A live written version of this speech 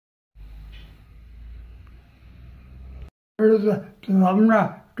儿子怎么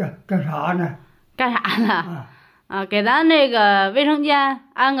着？干啥呢？干啥呢？给咱那个卫生间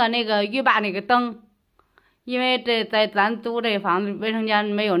安个那个浴霸那个灯，因为这在咱租这房子卫生间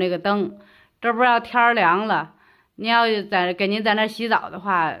没有那个灯，这不是要天儿凉了，你要给您在那洗澡的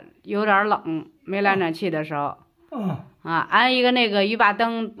话，有点冷，没来暖气的时候。安一个那个浴霸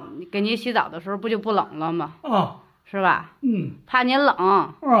灯，给您洗澡的时候不就不冷了吗？是吧？怕您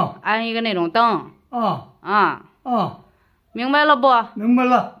冷。安一个那种灯。明白了不？明白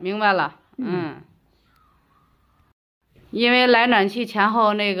了。明白了。因为来暖气前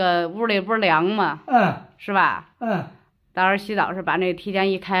后那个屋里不是凉吗？是吧？到时候洗澡是把那个提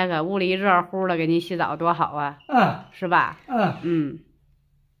前一开开，屋里一热乎的，给您洗澡多好啊！是吧？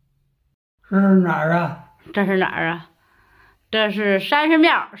这是哪儿啊？这是哪儿啊？这是山神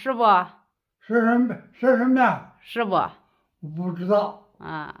庙，是不？山神庙是不？我不知道。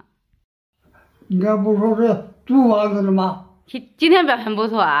你刚不说是租房子的吗？今天表现不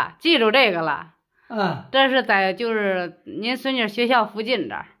错啊，记住这个了。这是在就是您孙女学校附近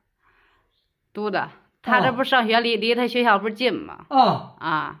这儿租的，他这不上学离他学校不是近吗？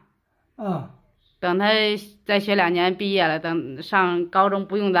等他再学2年毕业了，等上高中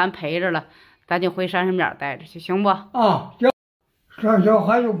不用咱陪着了，咱就回山神庙待着去，行不？行。上学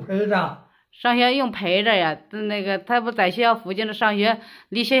还用陪着？上学用陪着呀，那个他不在学校附近的上学，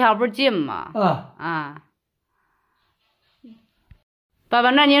离学校不是近吗？爸爸，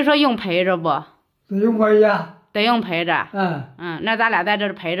那您说用陪着不？得用陪着。得用陪着。那咱俩在这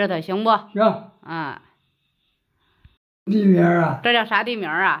儿陪着他，行不？行。地名啊？这叫啥地名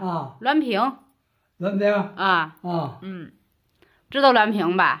啊？滦平。滦平。知道滦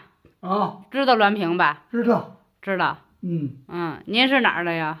平吧？知道滦平吧？知道。知道。您是哪儿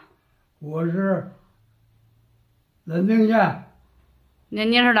的呀？我是滦平县。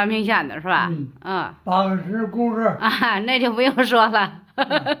您是滦平县的是吧8个市公社。那就不用说了。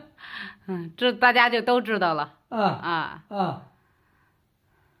这大家就都知道了。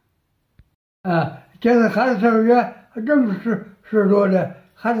现在孩子上学还这么事多的，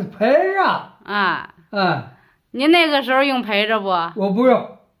还得陪着。您那个时候用陪着不？我不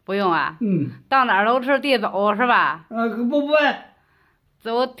用。不用啊？到哪儿都是地走是吧？不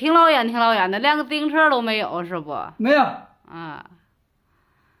走挺老远挺老远的，连个自行车都没有是不？没有。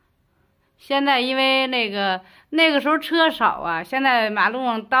现在因为那个时候车少啊，现在马路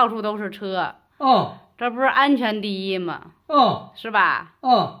上到处都是车。这不是安全第一吗？是吧？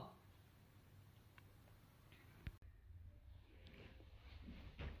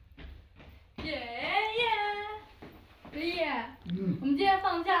爷爷，我们今天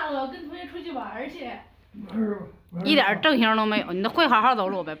放假了，跟同学出去玩去。一点正形都没有，你都会好好走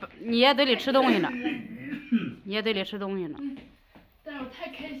路呗。你爷嘴里吃东西呢。你爷嘴里吃东西呢。但是我太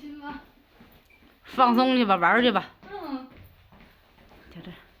开心了。放松去吧，玩去吧。就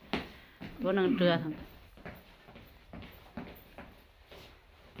这，多能折腾。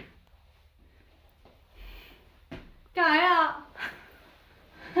干啥呀？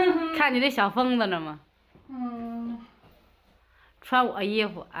看你这小疯子呢吗？穿我衣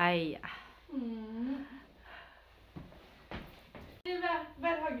服，哎呀。这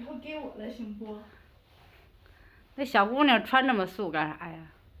外套以后给我了，行不？那小姑娘穿这么素干啥呀？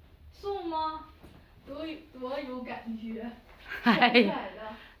素吗？多有感觉。哎呀，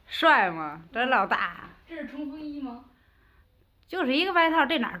帅吗？这老大。这是冲锋衣吗？就是一个外套，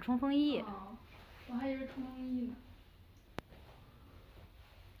这哪是冲锋衣？我还以为冲锋衣呢。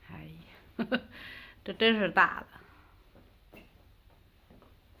哎呀，这真是大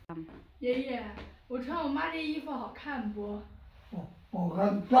了。爷爷，我穿我妈这衣服好看不？不好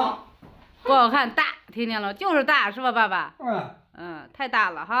看大。不好看大，听见了？就是大，是吧，爸爸？太大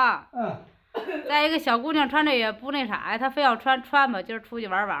了哈。再一个小姑娘穿着也不那啥呀，她非要穿吧，今儿出去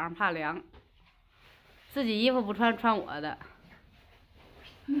玩晚上怕凉。自己衣服不穿我的。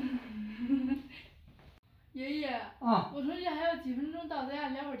爷爷。我同学还有几分钟到，咱俩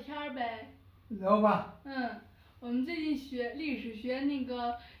聊会儿天呗。聊吧。我们最近学历史，学那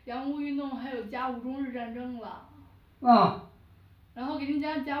个洋务运动，还有甲午中日战争了。然后给您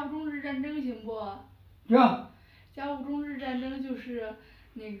讲甲午中日战争行不？行。甲午中日战争就是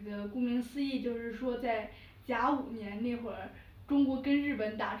那个顾名思义，就是说在甲午年那会儿，中国跟日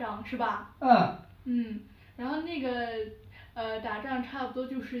本打仗是吧？然后那个打仗差不多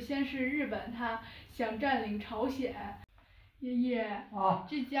就是先是日本他想占领朝鲜。爷爷。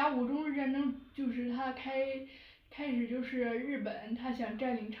这甲午中日战争就是他开始就是日本他想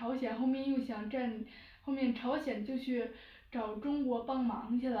占领朝鲜，后面又想后面朝鲜就去找中国帮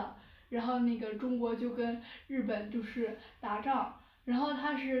忙去了，然后那个中国就跟日本就是打仗，然后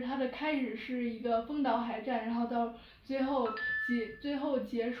它的开始是一个丰岛海战，然后到最后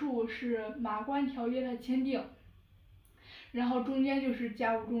结束是马关条约的签订，然后中间就是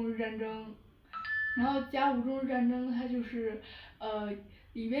甲午中日战争，然后甲午中日战争它就是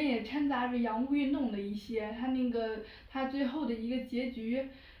里边也掺杂着洋务运动的一些，它最后的一个结局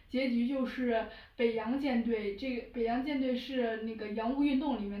就是北洋舰队，这个北洋舰队是那个洋务运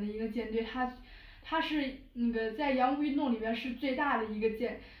动里面的一个舰队，它是那个在洋务运动里边是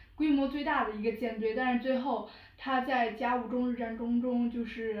规模最大的一个舰队，但是最后它在甲午中日战争中就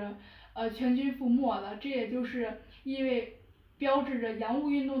是全军覆没了，这也就是因为标志着洋务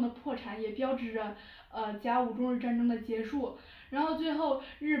运动的破产，也标志着甲午中日战争的结束。然后最后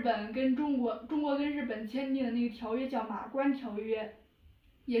中国跟日本签订的那个条约叫马关条约，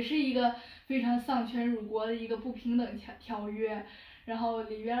也是一个非常丧权辱国的一个不平等条约，然后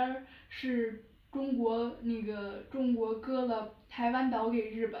里边是中国割了台湾岛给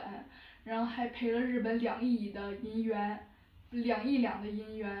日本，然后还赔了日本2亿的银元，2亿两的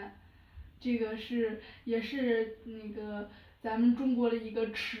银元，这个也是那个咱们中国的一个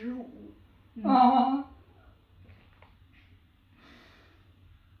耻辱。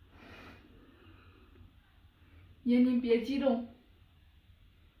爷您别激动。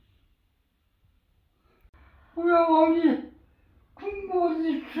不要忘记中国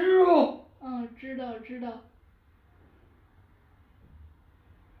的耻辱。知道。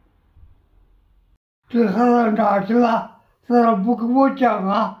这孩子哪去了？咋不跟我讲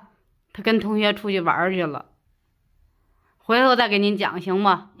啊？他跟同学出去玩去了，回头再给您讲行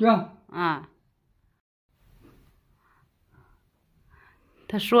吗？行。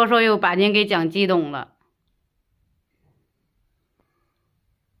他说又把您给讲激动了。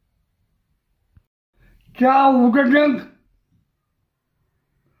甲午战争。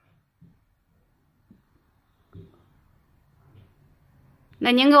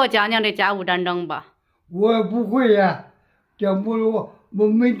那您给我讲讲这甲午战争吧。我也不会呀，讲不了，我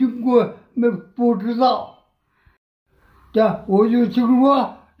没听过，不知道。我就听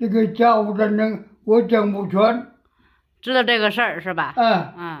说这个甲午战争，我讲不全。知道这个事儿是吧？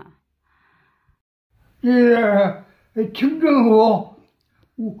这清政府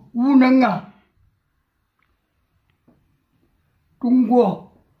无能啊，中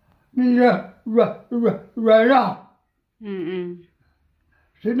国那个软让。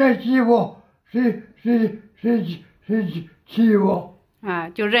谁来欺负谁欺负。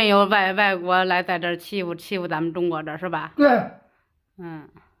就任由外国来在这儿欺负咱们中国这儿是吧？对。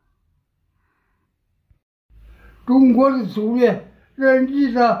中国的苏联人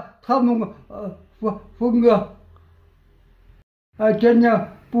依着他们风格签订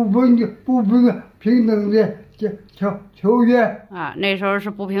不平等的条约。那时候是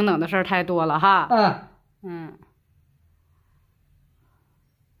不平等的事儿太多了哈。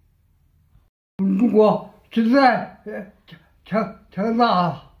中国实在强大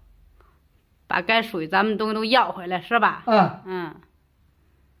了，把该属于咱们东西都要回来是吧？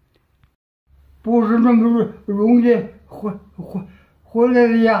不是那么容易回来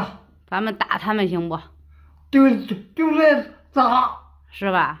的呀。咱们打他们行不？就在打，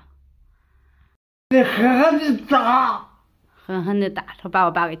是吧？得狠狠的打，狠狠的打，他把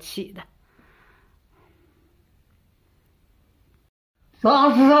我爸给气的。打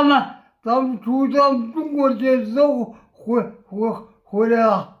死他们，咱们中国这都回来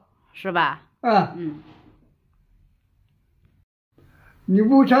了，是吧？你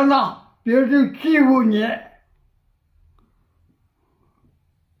不强大，别人欺负你。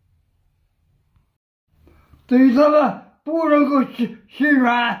对他们不能够心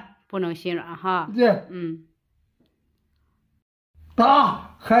软，不能心软哈。对。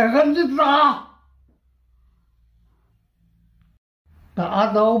打，狠狠的打，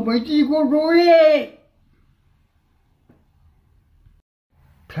打倒美帝国主义。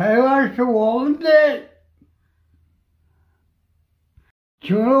台湾是我们的，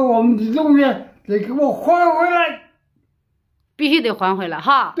抢了我们的东西，得给我还回来。必须得还回来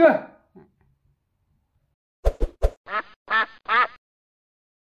哈。对。